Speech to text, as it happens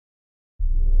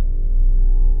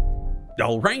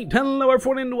Alright, hello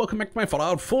everyone and welcome back to my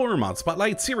Fallout 4 Mod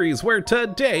Spotlight series, where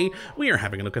today we are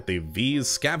having a look at the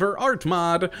Scavver art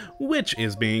mod, which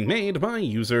is being made by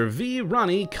user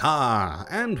Ka.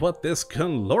 And what this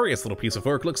glorious little piece of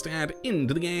work looks to add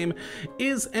into the game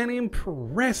is an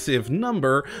impressive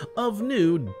number of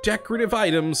new decorative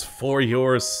items for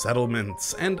your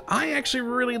settlements. And I actually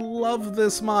really love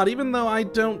this mod, even though I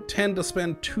don't tend to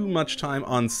spend too much time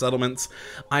on settlements.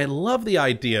 I love the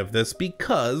idea of this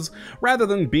because rather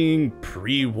than being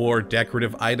pre-war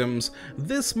decorative items,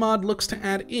 this mod looks to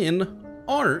add in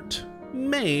art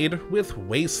made with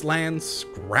wasteland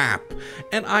scrap,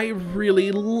 and I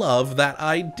really love that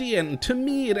idea, and to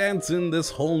me it adds in this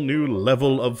whole new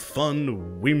level of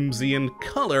fun, whimsy, and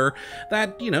color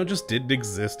that, you know, just didn't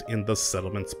exist in the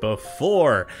settlements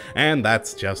before, and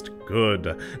that's just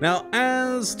good. Now,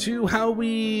 as to how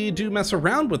we do mess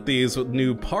around with these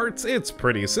new parts, it's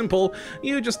pretty simple.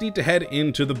 You just need to head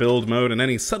into the build mode in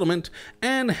any settlement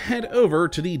and head over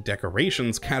to the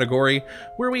decorations category,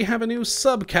 where we have a new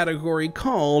subcategory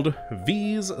called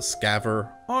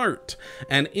Scavver art,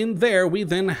 and in there we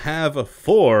then have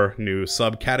 4 new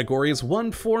subcategories: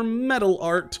 one for metal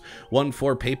art, one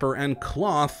for paper and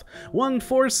cloth, one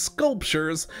for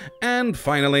sculptures, and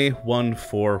finally one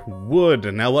for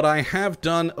wood. Now what I have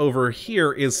done over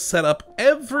here is set up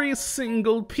every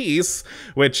single piece,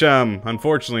 which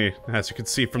unfortunately, as you can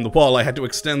see from the wall, I had to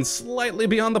extend slightly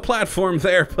beyond the platform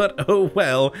there, but oh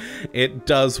well, it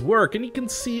does work, and you can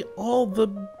see all the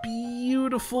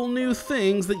beautiful new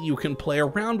things that you can play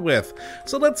around with.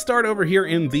 So let's start over here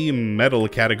in the metal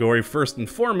category first and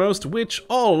foremost, which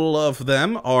all of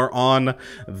them are on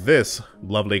this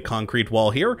lovely concrete wall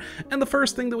here. And the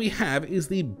first thing that we have is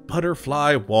the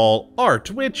butterfly wall art,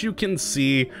 which you can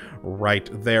see right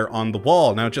there on the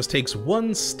wall. Now it just takes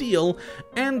 1 steel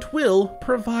and will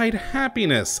provide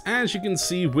happiness. As you can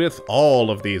see with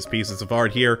all of these pieces of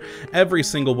art here, every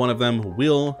single one of them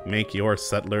will make your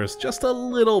settlers just a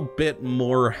little bit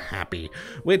more happy,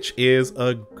 which is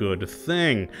a good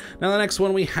thing. Now the next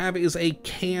one we have is a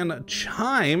can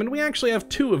chime, and we actually have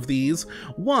 2 of these.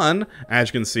 One, as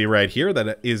you can see right here,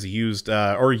 that is used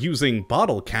or using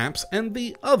bottle caps, and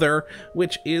the other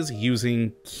which is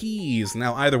using keys.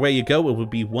 Now either way you go, it would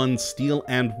be 1 steel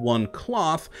and 1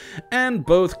 cloth, and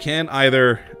both can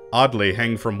either oddly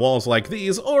hang from walls like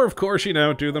these, or of course, you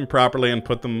know, do them properly and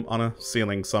put them on a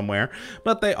ceiling somewhere,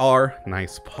 but they are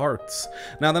nice parts.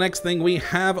 Now the next thing we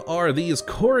have are these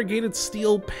corrugated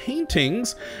steel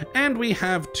paintings, and we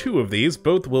have 2 of these.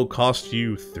 Both will cost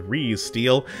you 3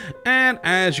 steel, and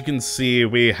as you can see,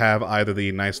 we have either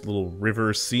the nice little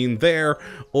river scene there,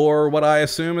 or what I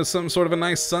assume is some sort of a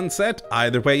nice sunset.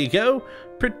 Either way you go,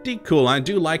 pretty cool. I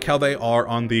do like how they are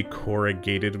on the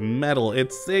corrugated metal.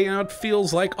 It's, you know, it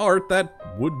feels like art that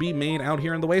would be made out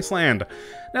here in the wasteland.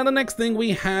 Now the next thing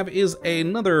we have is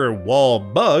another wall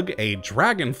bug, a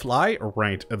dragonfly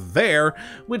right there,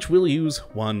 which will use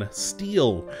 1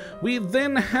 steel. We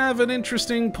then have an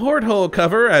interesting porthole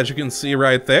cover, as you can see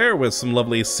right there, with some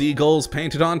lovely seagulls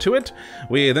painted onto it.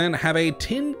 We then have a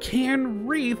tin can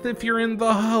wreath if you're in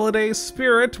the holiday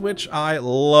spirit, which I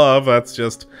love. That's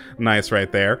just nice right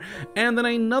there. And then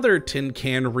another tin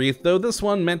can wreath, though this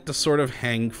one meant to sort of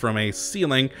hang from a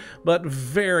ceiling, but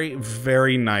very,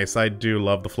 very nice. I do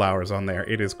love the flowers on there.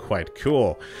 It is quite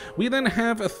cool. We then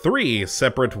have 3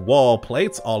 separate wall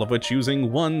plates, all of which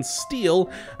using 1 steel.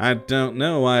 I don't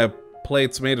know why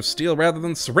plates made of steel rather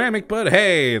than ceramic, but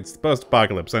hey, it's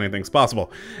post-apocalypse, anything's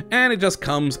possible. And it just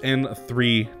comes in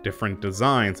 3 different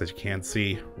designs, as you can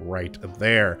see right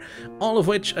there. All of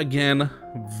which, again,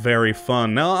 very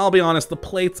fun. Now, I'll be honest, the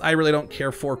plates I really don't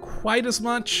care for quite as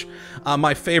much.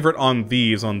 My favorite on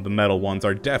these, on the metal ones,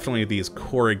 are definitely these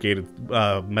corrugated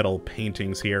metal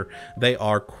paintings here. They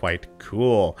are quite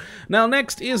cool. Now,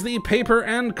 next is the paper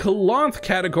and cloth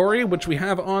category, which we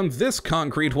have on this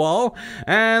concrete wall,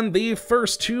 and the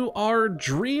first 2 are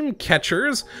dream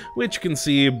catchers, which you can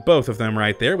see both of them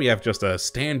right there. We have just a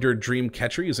standard dream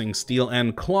catcher using steel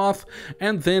and cloth,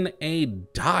 and then a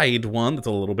dyed one that's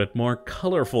a little bit more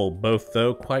colorful, both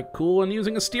though quite cool and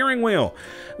using a steering wheel.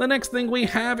 The next thing we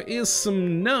have is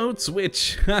some notes,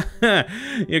 which you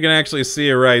can actually see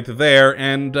right there,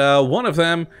 and one of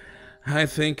them I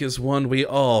think is one we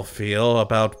all feel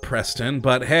about Preston,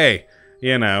 but hey,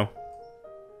 you know,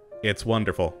 it's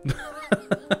wonderful.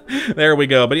 There we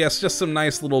go. But yes, just some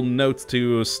nice little notes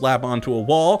to slap onto a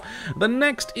wall. The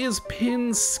next is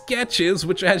pin sketches,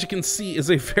 which as you can see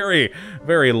is a very,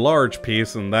 very large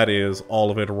piece, and that is all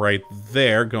of it right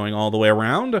there, going all the way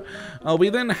around. We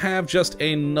then have just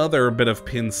another bit of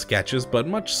pin sketches, but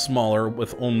much smaller,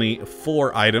 with only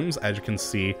 4 items, as you can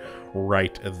see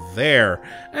right there.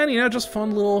 And, you know, just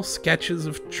fun little sketches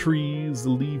of trees,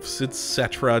 leaves,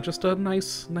 etc. Just a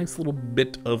nice little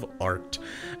bit of art.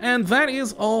 And that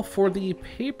is all for the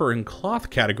paper and cloth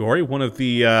category. One of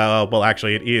the, well,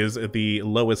 actually, it is the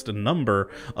lowest number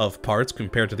of parts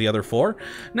compared to the other 4.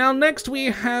 Now, next we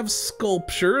have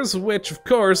sculptures, which, of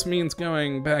course, means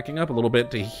backing up a little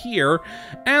bit to here.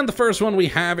 And the first one we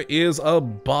have is a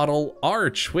bottle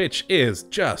arch, which is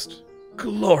just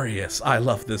glorious. I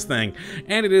love this thing.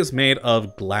 And it is made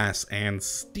of glass and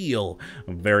steel.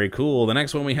 Very cool. The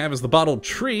next one we have is the bottle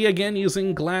tree, again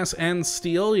using glass and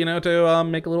steel, you know, to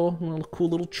make a little cool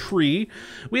little tree.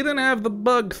 We then have the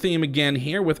bug theme again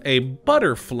here with a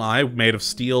butterfly made of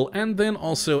steel, and then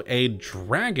also a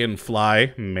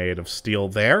dragonfly made of steel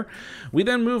there. We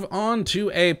then move on to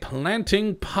a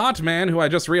planting pot man, who I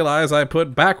just realized I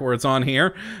put backwards on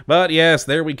here. But yes,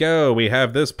 there we go. We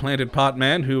have this planted pot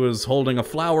man who is holding a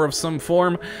flower of some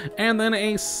form, and then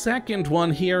a second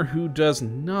one here who does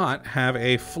not have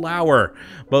a flower,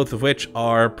 both of which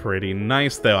are pretty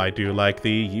nice, though. I do like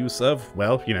the use of,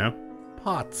 well, you know,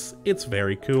 pots. It's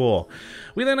very cool.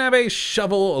 We then have a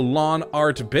shovel lawn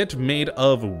art bit made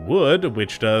of wood,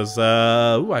 which does,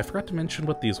 ooh, I forgot to mention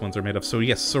what these ones are made of. So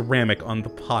yes, ceramic on the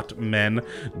pot men.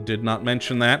 Did not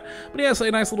mention that. But yes,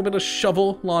 a nice little bit of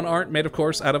shovel lawn art made, of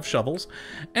course, out of shovels.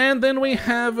 And then we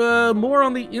have more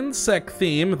on the insect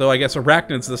theme, though I guess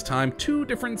arachnids this time. 2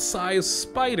 different size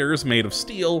spiders made of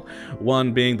steel,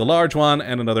 one being the large one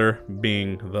and another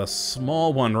being the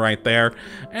small one right there.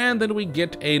 And then we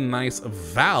get a nice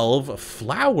valve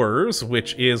flowers,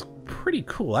 which is pretty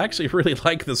cool. I actually really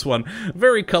like this one.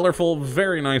 Very colorful,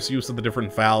 very nice use of the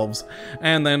different valves.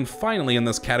 And then finally in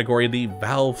this category, the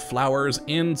valve flowers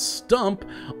in stump,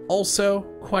 also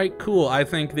quite cool. I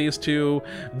think these two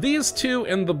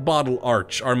and the bottle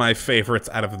arch are my favorites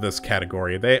out of this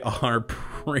category. They are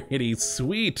pretty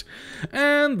sweet.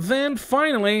 And then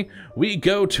finally we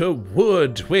go to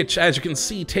wood, which as you can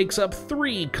see takes up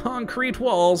 3 concrete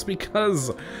walls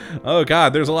because, oh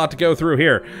god, there's a lot to go through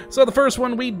here. So the first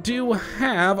one we do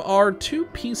have are 2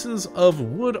 pieces of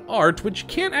wood art, which you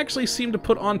can't actually seem to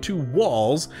put onto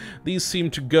walls. These seem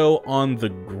to go on the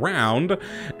ground,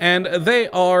 and they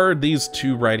are these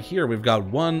 2 right here. We've got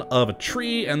one of a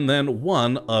tree and then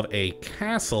one of a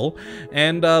castle,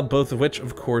 and both of which,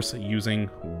 of course, using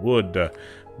wood.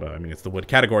 But I mean, it's the wood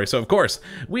category, so of course.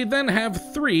 We then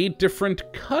have 3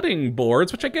 different cutting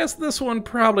boards, which I guess this one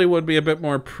probably would be a bit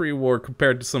more pre-war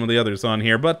compared to some of the others on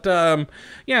here. But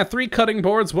yeah, 3 cutting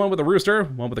boards, one with a rooster,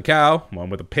 one with a cow,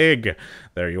 one with a pig.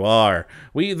 There you are.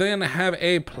 We then have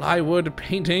a plywood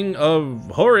painting of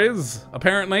Horiz,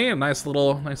 apparently. A nice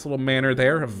little manner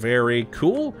there. Very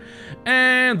cool.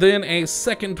 And then a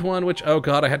second one, which, oh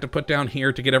god, I had to put down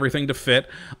here to get everything to fit,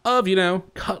 of, you know,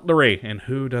 cutlery. And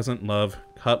who doesn't love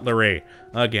cutlery?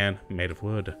 Again, made of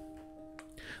wood.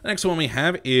 The next one we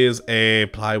have is a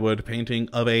plywood painting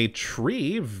of a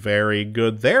tree. Very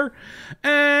good there.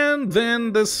 And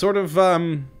then this sort of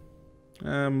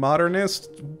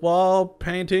modernist wall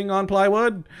painting on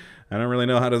plywood. I don't really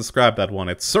know how to describe that one.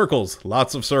 It's circles,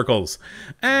 lots of circles.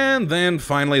 And then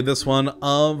finally this one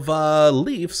of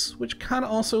leaves, which kind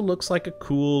of also looks like a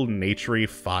cool naturey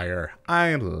fire.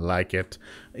 I like it.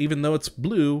 Even though it's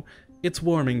blue, it's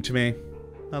warming to me.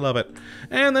 I love it.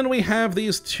 And then we have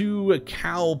these 2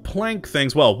 cow plank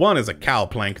things. Well, one is a cow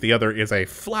plank, the other is a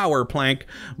flower plank,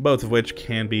 both of which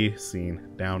can be seen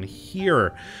down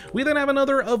here. We then have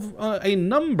another of a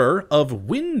number of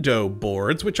window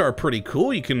boards, which are pretty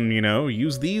cool. You can, you know,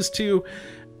 use these to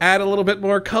add a little bit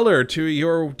more color to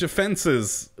your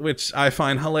defenses, which I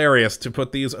find hilarious to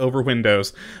put these over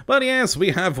windows. But yes,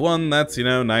 we have one that's, you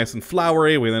know, nice and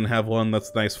flowery. We then have one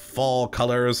that's nice fall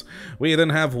colors. We then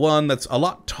have one that's a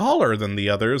lot taller than the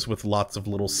others with lots of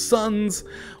little suns.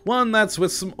 One that's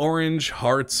with some orange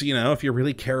hearts, you know, if you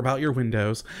really care about your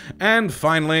windows. And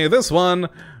finally, this one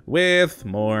with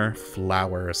more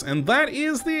flowers. And that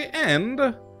is the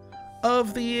end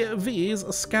of the V's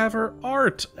Scavver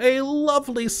art. A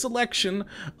lovely selection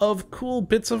of cool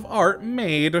bits of art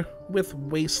made with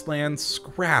wasteland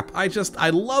scrap. I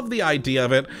love the idea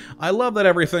of it. I love that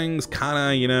everything's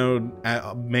kind of, you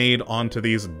know, made onto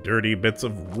these dirty bits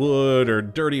of wood or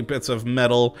dirty bits of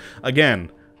metal.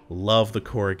 Again, Love the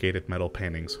corrugated metal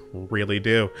paintings, really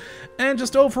do. And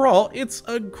just overall, it's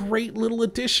a great little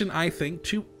addition, I think,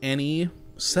 to any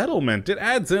settlement. It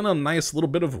adds in a nice little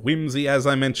bit of whimsy, as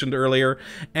I mentioned earlier,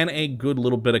 and a good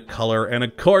little bit of color, and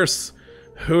of course,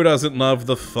 who doesn't love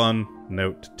the fun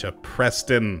note to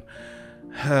Preston?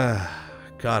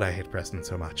 God, I hate Preston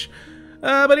so much.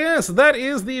 But yes, that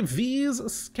is the V's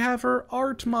Scavver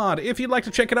art mod. If you'd like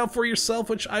to check it out for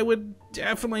yourself, which I would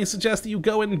definitely suggest that you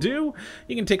go and do,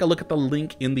 you can take a look at the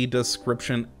link in the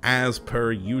description as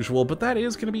per usual. But that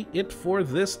is going to be it for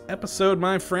this episode,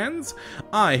 my friends.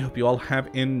 I hope you all have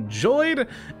enjoyed,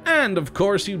 and of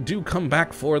course you do come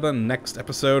back for the next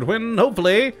episode when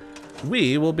hopefully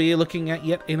we will be looking at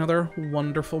yet another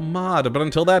wonderful mod. But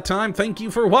until that time, thank you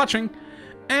for watching,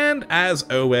 and as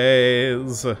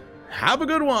always, have a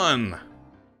good one!